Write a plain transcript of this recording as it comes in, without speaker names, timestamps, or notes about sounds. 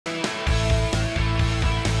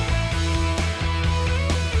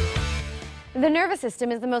The nervous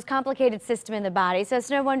system is the most complicated system in the body, so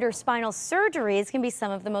it's no wonder spinal surgeries can be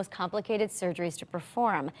some of the most complicated surgeries to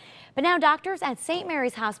perform. But now doctors at St.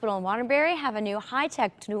 Mary's Hospital in Waterbury have a new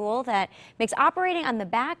high-tech tool that makes operating on the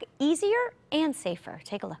back easier and safer.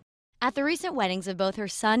 Take a look. At the recent weddings of both her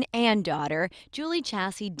son and daughter, Julie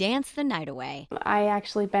Chassie danced the night away. I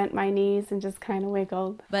actually bent my knees and just kind of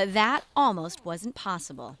wiggled. But that almost wasn't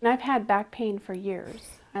possible. And I've had back pain for years.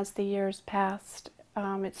 As the years passed,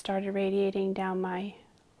 it started radiating down my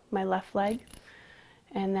left leg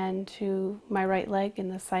and then to my right leg and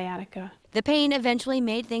the sciatica. The pain eventually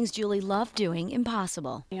made things Julie loved doing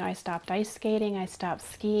impossible. I stopped ice skating, I stopped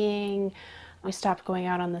skiing, we stopped going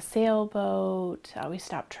out on the sailboat, we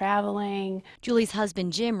stopped traveling. Julie's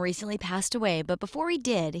husband Jim recently passed away, but before he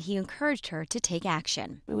did, he encouraged her to take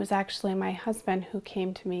action. It was actually my husband who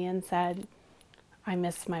came to me and said, "I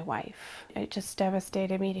miss my wife." It just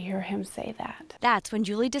devastated me to hear him say that. That's when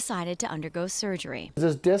Julie decided to undergo surgery.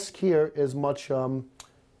 This disc here is much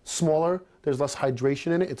smaller. There's less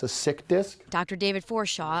hydration in it. It's a sick disc. Dr. David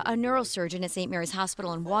Forshaw, a neurosurgeon at St. Mary's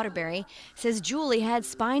Hospital in Waterbury, says Julie had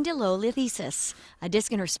spondylolisthesis. A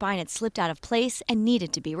disc in her spine had slipped out of place and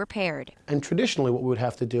needed to be repaired. And traditionally what we would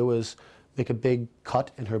have to do is make a big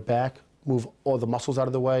cut in her back, move all the muscles out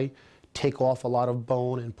of the way, take off a lot of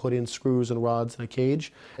bone and put in screws and rods and a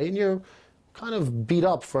cage. And you're kind of beat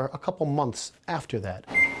up for a couple months after that.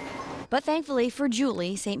 But thankfully for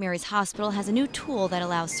Julie, St. Mary's Hospital has a new tool that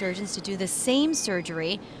allows surgeons to do the same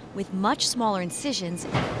surgery with much smaller incisions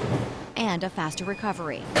and a faster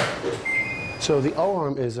recovery. So the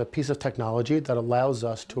O-arm is a piece of technology that allows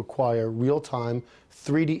us to acquire real-time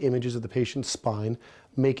 3D images of the patient's spine,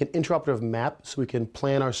 make an intraoperative map so we can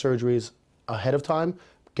plan our surgeries ahead of time,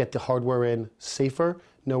 get the hardware in safer,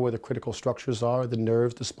 know where the critical structures are, the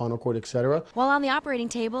nerves, the spinal cord, etc. While on the operating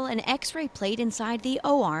table, an X-ray plate inside the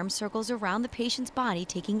O-arm circles around the patient's body,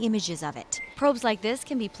 taking images of it. Probes like this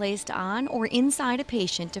can be placed on or inside a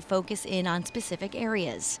patient to focus in on specific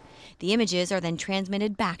areas. The images are then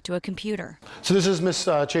transmitted back to a computer. So this is Miss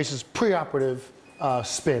Chase's preoperative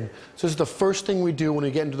spin. So this is the first thing we do when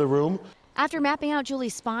we get into the room. After mapping out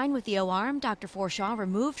Julie's spine with the O-arm, Dr. Forshaw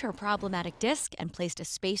removed her problematic disc and placed a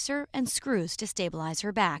spacer and screws to stabilize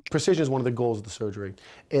her back. Precision is one of the goals of the surgery.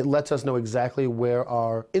 It lets us know exactly where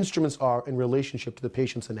our instruments are in relationship to the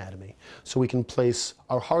patient's anatomy. So we can place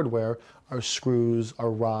our hardware, our screws, our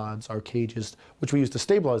rods, our cages, which we use to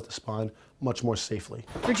stabilize the spine, much more safely.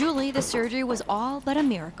 For Julie, the surgery was all but a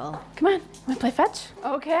miracle. Come on, wanna play fetch?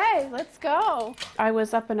 Okay, let's go. I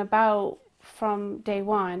was up and about from day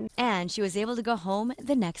one. And she was able to go home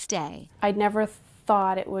the next day. I'd never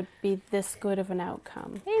thought it would be this good of an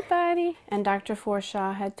outcome. Hey, buddy. And Dr.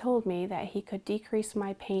 Forshaw had told me that he could decrease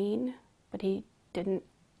my pain, but he didn't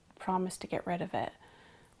promise to get rid of it.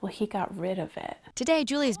 Well, he got rid of it. Today,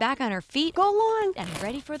 Julie is back on her feet, go along, and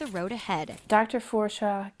ready for the road ahead. Dr.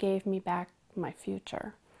 Forshaw gave me back my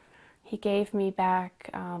future. He gave me back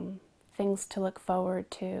things to look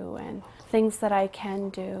forward to and things that I can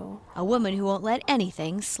do. A woman who won't let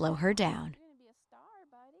anything slow her down.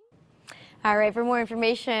 All right, for more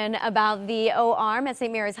information about the O-arm at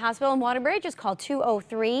St. Mary's Hospital in Waterbury, just call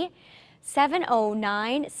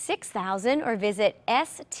 203-709-6000 or visit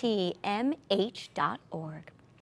stmh.org.